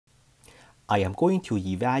I am going to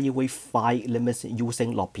evaluate 5 limits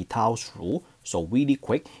using L'Hopital's rule. So really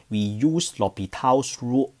quick, we use L'Hopital's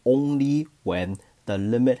rule only when the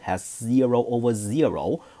limit has 0 over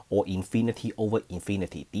 0 or infinity over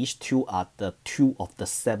infinity. These two are the two of the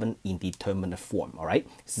 7 indeterminate form, all right?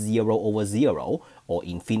 0 over 0 or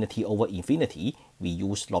infinity over infinity, we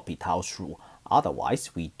use L'Hopital's rule.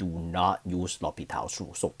 Otherwise, we do not use L'Hopital's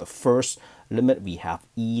rule. So the first limit, we have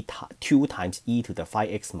 2 times e to the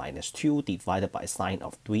 5x minus 2 divided by sine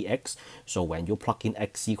of 3x. So when you plug in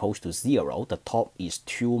x equals to 0, the top is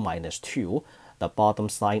 2 minus 2. The bottom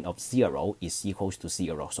sine of 0 is equals to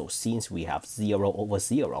 0. So since we have 0 over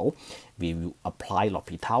 0, we will apply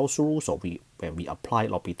L'Hopital's rule. So when we apply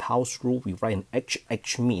L'Hopital's rule, we write an h.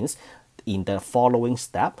 H means in the following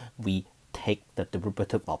step, we take the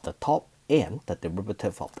derivative of the top and the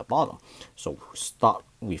derivative of the bottom. So start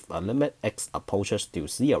with a limit x approaches to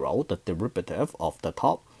 0, the derivative of the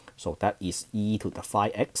top. So that is e to the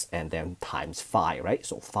 5x and then times 5, right?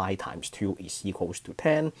 So 5 times 2 is equals to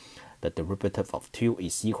 10. The derivative of 2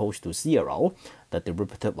 is equals to 0. The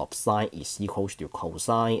derivative of sine is equals to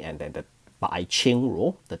cosine, and then by chain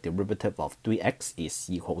rule, the derivative of 3x is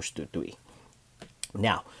equals to 3.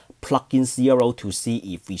 Now, plug in 0 to see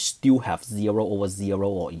if we still have 0 over 0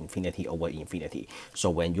 or infinity over infinity. So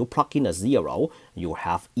when you plug in a 0, you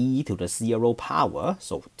have e to the 0 power,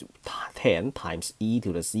 so 10 times e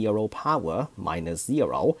to the 0 power minus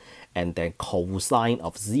 0, and then cosine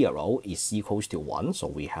of 0 is equals to 1, so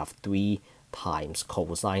we have 3 times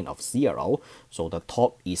cosine of 0. So the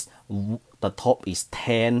top is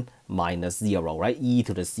 10 minus 0, right? E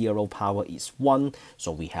to the 0 power is 1,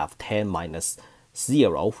 so we have 10 minus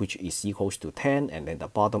 0, which is equals to 10, and then the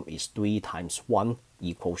bottom is 3 times 1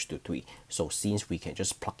 equals to 3. So since we can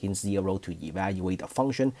just plug in 0 to evaluate the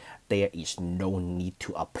function, there is no need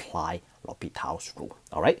to apply L'Hopital's rule.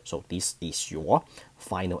 All right, so this is your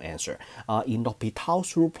final answer. In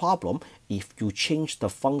L'Hopital's rule problem, if you change the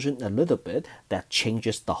function a little bit, that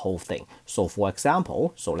changes the whole thing. So for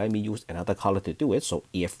example, so let me use another color to do it. So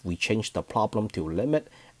if we change the problem to limit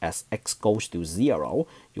as x goes to 0,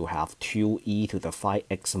 you have 2e to the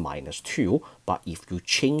 5x minus 2. But if you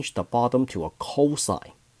change the bottom to a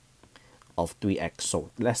cosine of 3x, so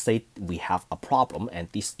let's say we have a problem and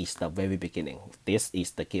this is the very beginning, this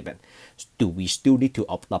is the given. Do we still need to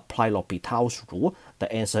apply L'Hopital's rule?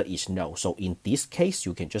 The answer is no. So in this case,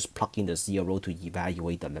 you can just plug in the 0 to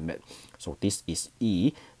evaluate the limit. So this is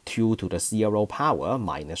e 2 to the 0 power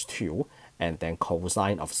minus 2, and then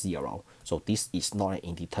cosine of 0. So this is not an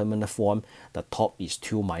indeterminate form. The top is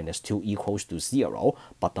 2 minus 2 equals to 0,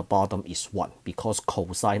 but the bottom is 1 because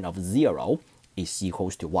cosine of 0 is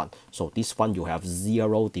equals to 1. So this one you have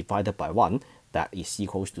 0 divided by 1, that is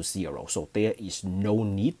equals to 0. So there is no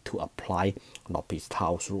need to apply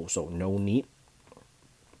L'Hopital's rule. So no need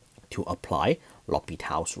to apply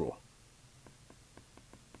L'Hopital's rule.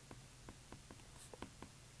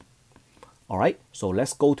 Alright, so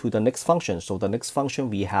let's go to the next function. So the next function,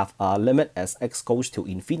 we have a limit as x goes to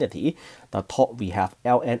infinity. The top we have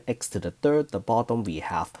ln x to the third. The bottom we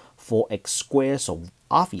have 4x squared. So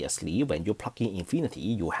obviously, when you plug in infinity,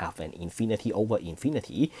 you have an infinity over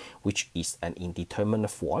infinity, which is an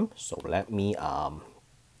indeterminate form. So let me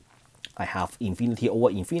I have infinity over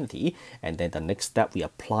infinity, and then the next step we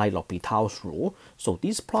apply L'Hopital's rule. So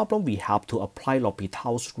this problem we have to apply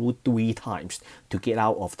L'Hopital's rule 3 times to get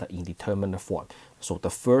out of the indeterminate form. So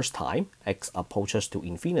the first time x approaches to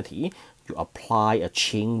infinity, you apply a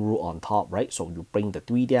chain rule on top, right? So you bring the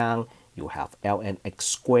 3 down, you have ln x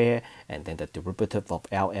squared, and then the derivative of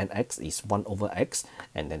ln x is 1 over x,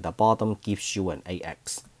 and then the bottom gives you an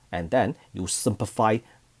ax. And then you simplify,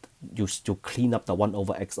 you still clean up the 1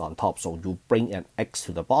 over x on top, so you bring an x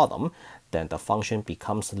to the bottom, then the function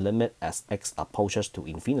becomes limit as x approaches to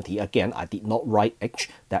infinity. Again, I did not write h,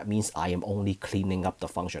 that means I am only cleaning up the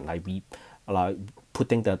function, like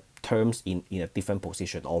putting the terms in a different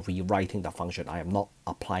position or rewriting the function. I am not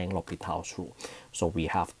applying L'Hopital's rule. So we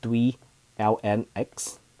have 3 ln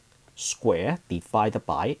x squared divided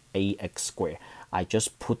by ax squared. I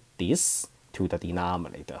just put this to the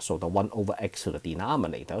denominator, so the 1 over x to the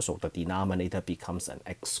denominator, so the denominator becomes an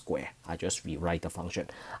x squared. I just rewrite the function.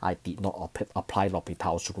 I did not apply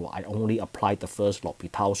L'Hopital's rule. I only applied the first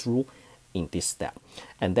L'Hopital's rule in this step.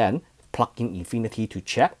 And then plug in infinity to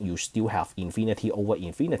check, you still have infinity over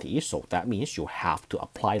infinity, so that means you have to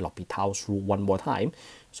apply L'Hopital's rule one more time.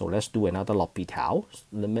 So let's do another L'Hopital,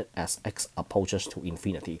 limit as x approaches to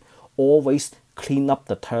infinity. Always clean up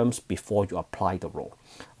the terms before you apply the rule.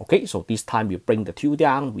 Okay, so this time you bring the 2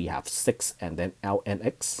 down, we have 6 and then ln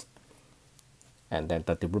x and then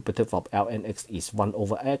the derivative of ln x is 1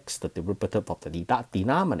 over x, the derivative of the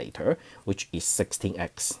denominator, which is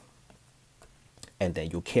 16x. And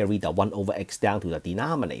then you carry the 1 over x down to the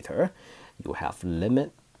denominator, you have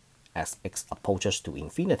limit as x approaches to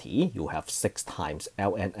infinity, you have 6 times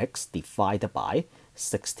ln x divided by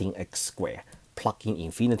 16x squared. Plug in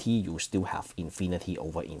infinity, you still have infinity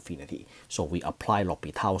over infinity. So we apply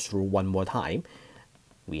L'Hopital's rule one more time.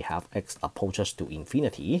 We have x approaches to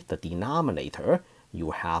infinity, the denominator,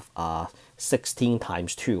 you have 16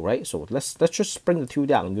 times 2, right? So let's just bring the 2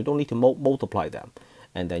 down, you don't need to multiply them.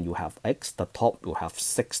 And then you have x, the top you have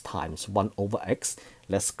 6 times 1 over x.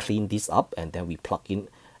 Let's clean this up and then we plug in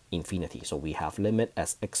infinity. So we have limit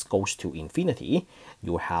as x goes to infinity,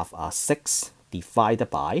 you have 6 divided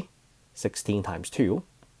by 16 times 2,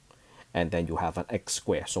 and then you have an x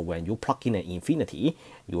squared. So when you plug in an infinity,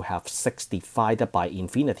 you have 6 divided by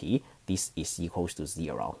infinity, this is equals to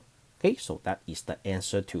 0. Okay, so that is the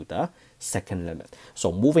answer to the second limit.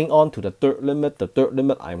 So moving on to the third limit. The third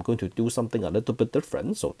limit, I'm going to do something a little bit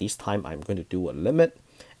different. So this time I'm going to do a limit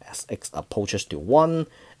as x approaches to 1,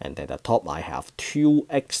 and then the top I have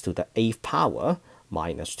 2x to the 8th power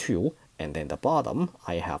minus 2, and then the bottom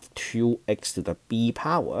I have 2x to the b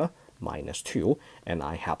power minus 2, and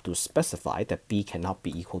I have to specify that b cannot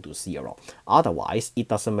be equal to 0. Otherwise, it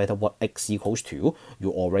doesn't matter what x equals to, you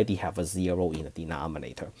already have a 0 in the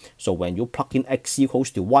denominator. So when you plug in x equals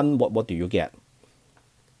to 1, what do you get?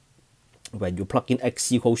 When you plug in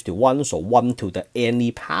x equals to 1, so 1 to the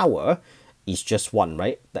any power is just 1,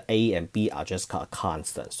 right? The a and b are just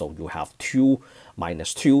constant. So you have 2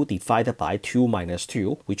 minus 2 divided by 2 minus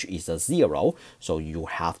 2, which is a 0. So you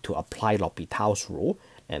have to apply L'Hopital's rule,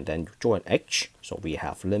 and then you join h. So we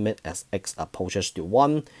have limit as x approaches to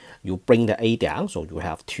 1. You bring the a down, so you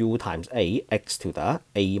have 2 times a, x to the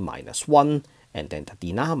a minus 1. And then the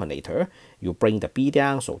denominator, you bring the b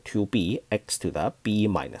down, so 2b, x to the b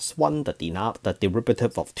minus 1. The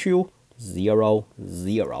derivative of 2, 0,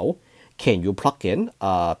 0. Can you plug in?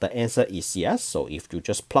 The answer is yes. So if you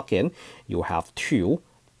just plug in, you have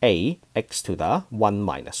 2a x to the 1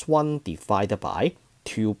 minus 1 divided by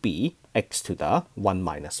 2b x to the 1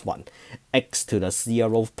 minus 1. X to the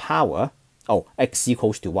 0th power. Oh, x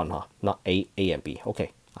equals to 1, huh? Not a and b.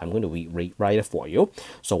 Okay, I'm going to rewrite it for you.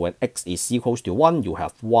 So when x is equals to 1, you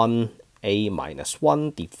have 1a minus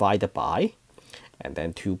 1 divided by, and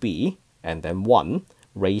then 2b, and then 1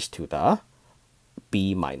 raised to the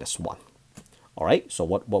b minus 1. All right, so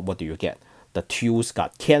what do you get? The 2's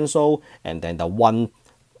got cancelled, and then the ones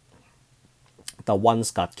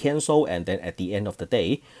got cancelled, and then at the end of the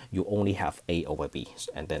day, you only have a over b.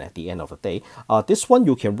 And then at the end of the day, this one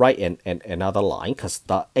you can write another line, because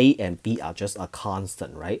the a and b are just a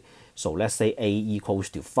constant, right? So let's say a equals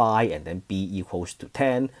to 5, and then b equals to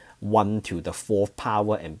 10. 1 to the 4th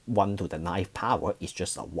power and 1 to the 9th power is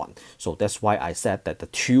just a 1. So that's why I said that the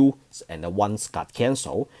 2's and the 1's got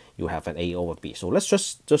cancelled. You have an a over b. So let's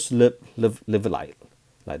just live it like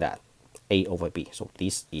that. A over b. So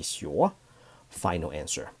this is your final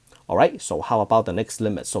answer. All right, so how about the next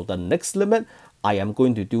limit? So the next limit, I am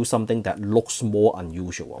going to do something that looks more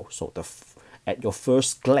unusual. So at your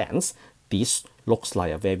first glance, this looks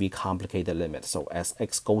like a very complicated limit. So as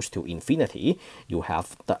x goes to infinity, you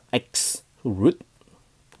have the x root.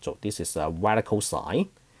 So this is a radical sign,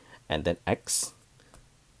 and then x.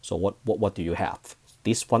 So what do you have?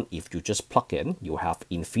 This one, if you just plug in, you have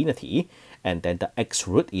infinity, and then the x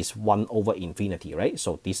root is 1 over infinity, right?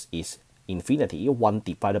 So this is infinity, 1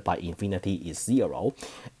 divided by infinity is 0,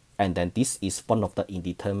 and then this is one of the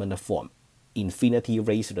indeterminate form, infinity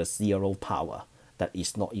raised to the 0th power, that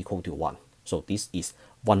is not equal to 1. So this is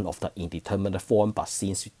one of the indeterminate form, but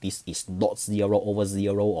since this is not 0 over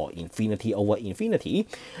 0 or infinity over infinity,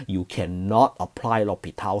 you cannot apply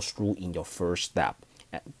L'Hopital's rule in your first step.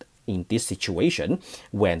 In this situation,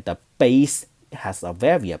 when the base has a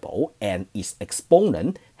variable and its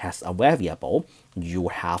exponent has a variable, you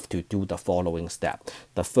have to do the following step.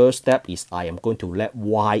 The first step is I am going to let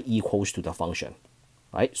y equals to the function,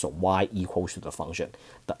 right? So y equals to the function,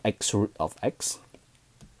 the x root of x,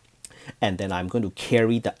 and then I'm going to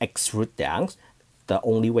carry the x root down. The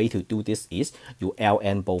only way to do this is you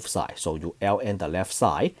ln both sides. So you ln the left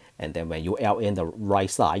side, and then when you ln the right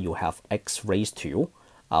side, you have x raised to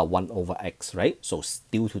 1 over x, right? So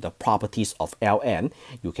due to the properties of ln,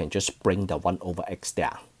 you can just bring the 1 over x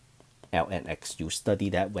down. Ln x, you study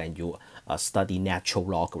that when you study natural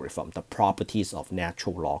logarithm, the properties of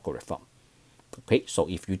natural logarithm. Okay, so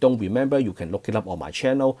if you don't remember, you can look it up on my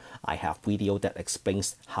channel. I have video that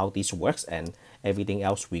explains how this works and everything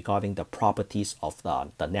else regarding the properties of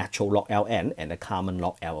the natural log ln and the common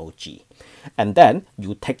log log. And then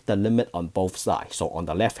you take the limit on both sides. So on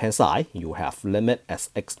the left hand side, you have limit as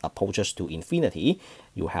x approaches to infinity,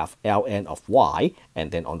 you have ln of y,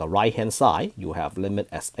 and then on the right hand side, you have limit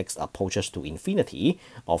as x approaches to infinity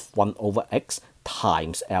of 1 over x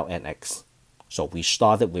times ln x. So we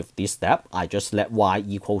started with this step. I just let y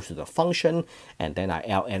equals to the function, and then I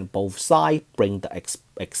ln both sides, bring the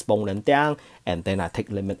exponent down, and then I take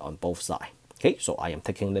limit on both sides. Okay, so I am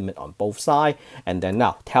taking limit on both sides, and then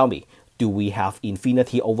now tell me, do we have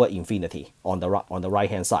infinity over infinity on the right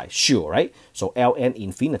hand side? Sure, right? So ln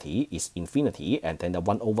infinity is infinity, and then the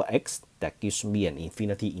 1 over x, that gives me an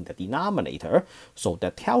infinity in the denominator. So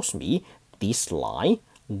that tells me this line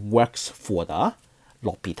works for the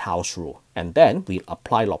L'Hopital's rule. And then we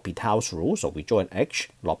apply L'Hopital's rule. So we join H,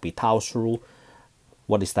 L'Hopital's rule.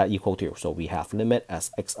 What is that equal to? So we have limit as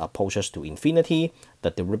x approaches to infinity. The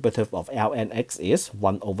derivative of ln x is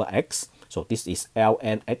 1 over x. So this is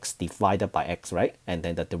ln x divided by x, right? And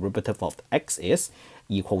then the derivative of x is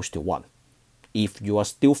equals to 1. If you are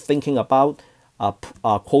still thinking about a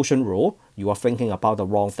quotient rule, you are thinking about the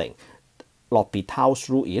wrong thing. L'Hopital's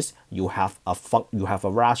rule is you have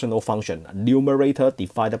a rational function, numerator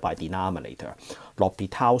divided by denominator.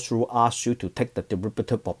 L'Hopital's rule asks you to take the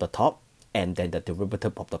derivative of the top and then the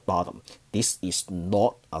derivative of the bottom. This is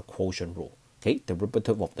not a quotient rule. Okay,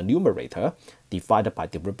 derivative of the numerator divided by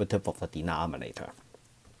derivative of the denominator.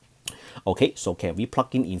 Okay, so can we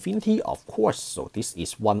plug in infinity? Of course. So this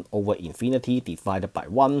is 1 over infinity divided by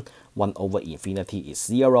 1. 1 over infinity is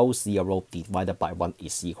 0. 0 divided by 1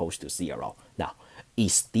 is equals to 0. Now,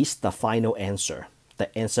 is this the final answer?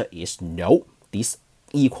 The answer is no. This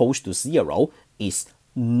equals to 0 is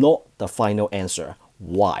not the final answer.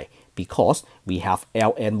 Why? Because we have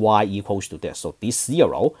ln y equals to this. So this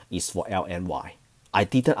 0 is for ln y. I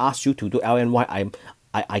didn't ask you to do ln y.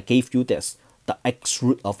 I gave you this. The x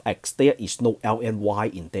root of x, there is no ln y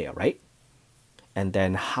in there, right? And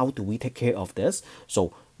then how do we take care of this?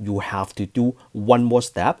 So you have to do one more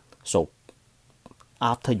step. So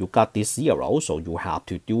after you got this 0, so you have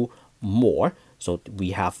to do more. So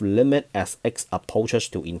we have limit as x approaches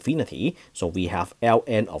to infinity. So we have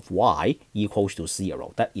ln of y equals to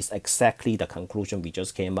 0. That is exactly the conclusion we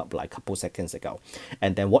just came up like a couple seconds ago.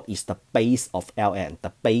 And then what is the base of ln?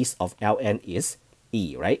 The base of ln is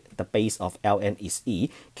e, right? The base of ln is e.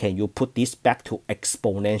 Can you put this back to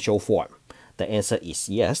exponential form? The answer is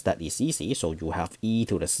yes, that is easy. So you have e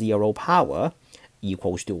to the 0 power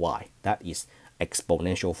equals to y. That is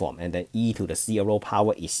exponential form. And then e to the 0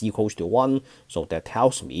 power is equals to 1. So that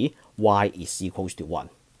tells me y is equals to 1.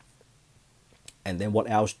 And then what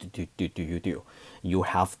else do you do? You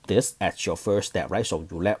have this as your first step, right? So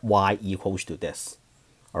you let y equals to this.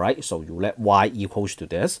 All right, so you let y equals to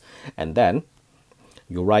this. And then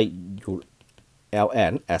you write your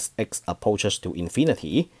ln as x approaches to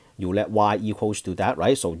infinity. You let y equals to that,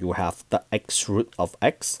 right? So you have the x root of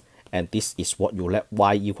x, and this is what you let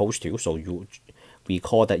y equals to. So we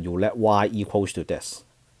call that you let y equals to this,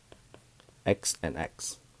 x and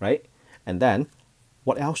x, right? And then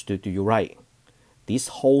what else do you write? This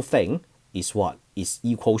whole thing is what? Is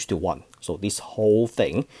equals to 1. So this whole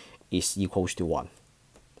thing is equals to 1.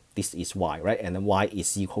 This is y, right? And then y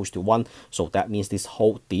is equals to 1. So that means this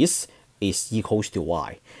is equals to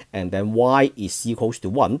y. And then y is equals to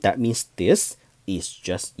 1. That means this is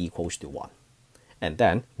just equals to 1. And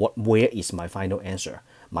then where is my final answer?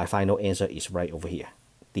 My final answer is right over here.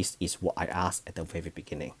 This is what I asked at the very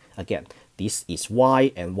beginning. Again, this is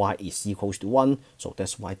y and y is equals to 1. So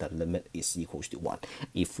that's why the limit is equals to 1.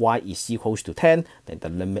 If y is equals to 10, then the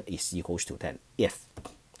limit is equals to 10. If.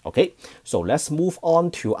 Okay, so let's move on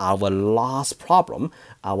to our last problem.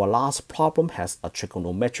 Our last problem has a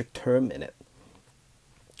trigonometric term in it.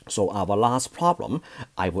 So our last problem,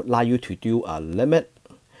 I would like you to do a limit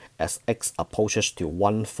as x approaches to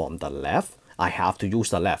 1 from the left. I have to use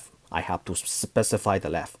the left. I have to specify the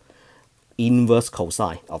left. Inverse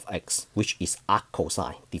cosine of x, which is arc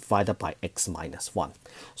cosine, divided by x minus 1.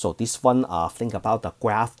 So this one, think about the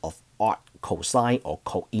graph of arc cosine or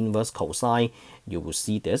inverse cosine. You will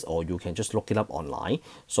see this, or you can just look it up online.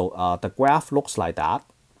 So the graph looks like that.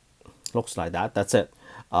 That's it.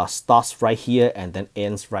 Starts right here and then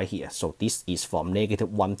ends right here. So this is from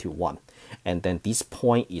 -1 to 1. And then this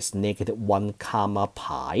point is -1 comma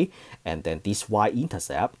pi. And then this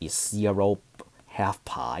y-intercept is 0 half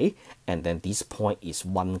pi. And then this point is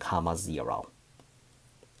 1 comma 0.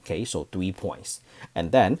 Okay, so 3 points.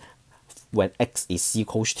 And then when x is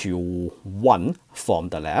equals to 1 from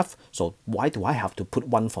the left. So why do I have to put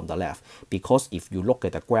 1 from the left? Because if you look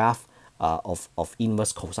at the graph of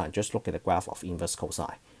inverse cosine, just look at the graph of inverse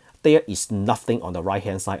cosine, there is nothing on the right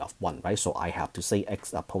hand side of 1, right? So I have to say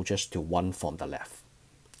x approaches to 1 from the left.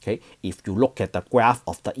 Okay, if you look at the graph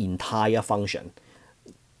of the entire function,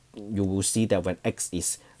 you will see that when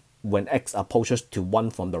x approaches to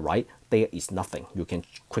 1 from the right, there is nothing. You can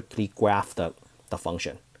quickly graph the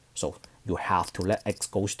function. So you have to let x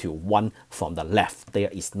goes to 1 from the left. There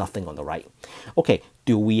is nothing on the right. Okay,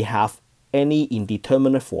 do we have any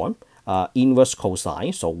indeterminate form? Inverse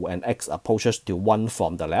cosine. So when x approaches to 1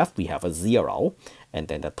 from the left, we have a 0, and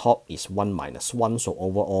then the top is 1 minus 1. So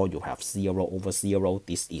overall, you have 0 over 0.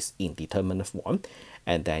 This is indeterminate form.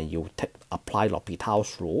 And then you apply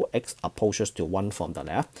L'Hopital's rule. X approaches to 1 from the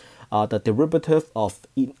left. The derivative of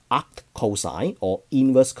arc cosine or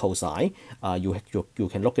inverse cosine, you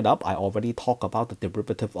can look it up. I already talked about the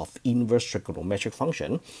derivative of inverse trigonometric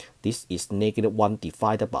function. This is -1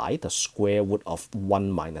 divided by the square root of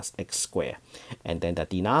 1 minus x squared. And then the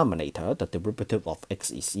denominator, the derivative of x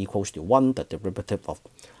is equals to 1. The derivative of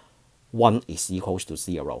 1 is equals to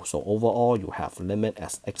 0. So overall, you have limit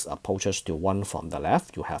as x approaches to 1 from the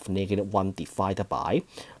left. You have -1 divided by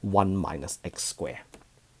 1 minus x squared.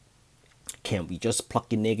 Can we just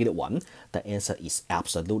plug in -1? The answer is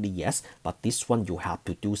absolutely yes, but this one you have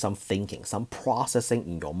to do some thinking, some processing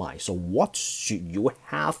in your mind. So what should you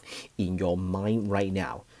have in your mind right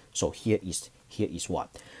now? So here is what.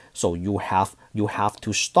 So you have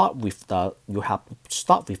to start with the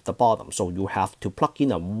bottom. So you have to plug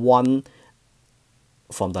in a 1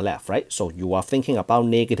 from the left, right? So you are thinking about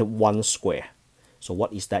 -1 square. So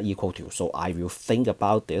what is that equal to? So I will think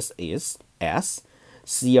about this is as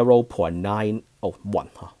 0.9, oh, 1,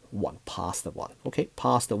 1, past the 1, okay,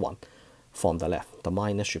 past the 1 from the left. The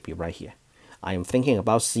minus should be right here. I am thinking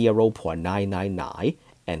about 0.999,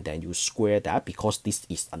 and then you square that because this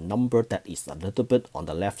is a number that is a little bit on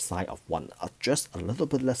the left side of 1, just a little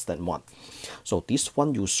bit less than 1. So this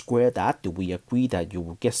one, you square that. Do we agree that you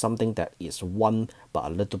will get something that is 1 but a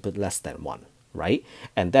little bit less than 1, right?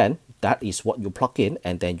 And then that is what you plug in,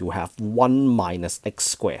 and then you have 1 minus x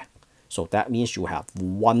squared. So that means you have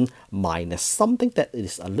 1 minus something that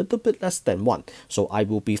is a little bit less than 1. So I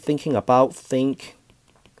will be thinking about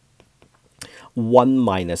 1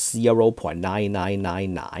 minus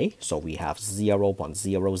 0.9999. So we have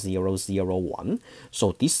 0.0001.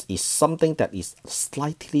 So this is something that is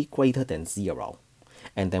slightly greater than 0.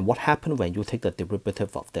 And then what happened when you take the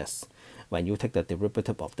derivative of this? When you take the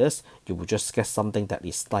derivative of this, you will just get something that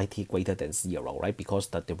is slightly greater than 0, right? Because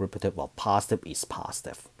the derivative of positive is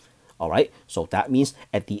positive. All right, so that means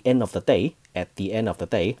at the end of the day,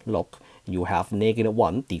 look, you have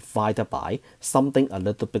 -1 divided by something a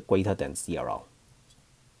little bit greater than 0.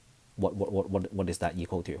 What is that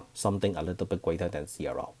equal to? Something a little bit greater than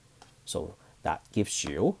 0. So that gives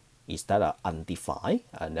you, is that a undefined?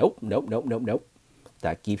 Nope.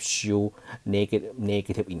 That gives you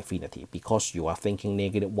negative infinity because you are thinking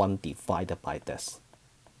 -1 divided by this.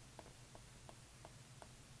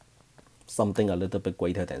 Something a little bit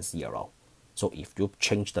greater than 0. So if you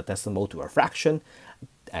change the decimal to a fraction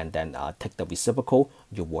and then take the reciprocal,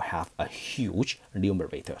 you will have a huge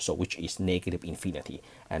numerator, so which is negative infinity.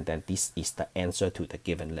 And then this is the answer to the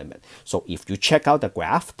given limit. So if you check out the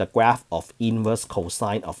graph of inverse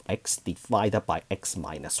cosine of x divided by x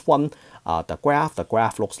minus 1, the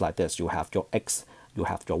graph looks like this. You have your x, you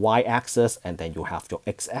have your y-axis, and then you have your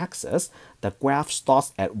x-axis. The graph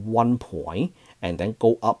starts at one point and then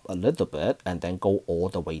go up a little bit and then go all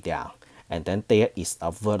the way down. And then there is a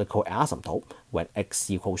vertical asymptote when x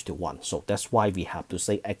equals to 1. So that's why we have to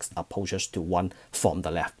say x approaches to 1 from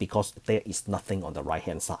the left, because there is nothing on the right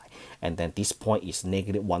hand side. And then this point is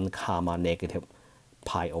 -1 comma negative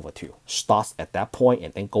pi over 2. Starts at that point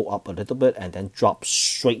and then go up a little bit and then drop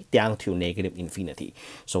straight down to negative infinity.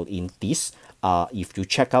 So in this, if you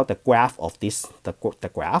check out the graph of this, the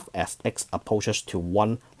graph as x approaches to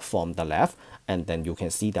 1 from the left, and then you can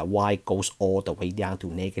see that y goes all the way down to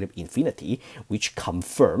negative infinity, which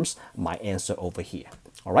confirms my answer over here.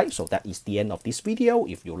 Alright, so that is the end of this video.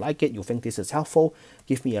 If you like it, you think this is helpful,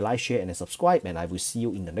 give me a like, share, and a subscribe, and I will see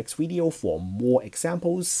you in the next video for more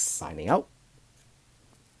examples. Signing out.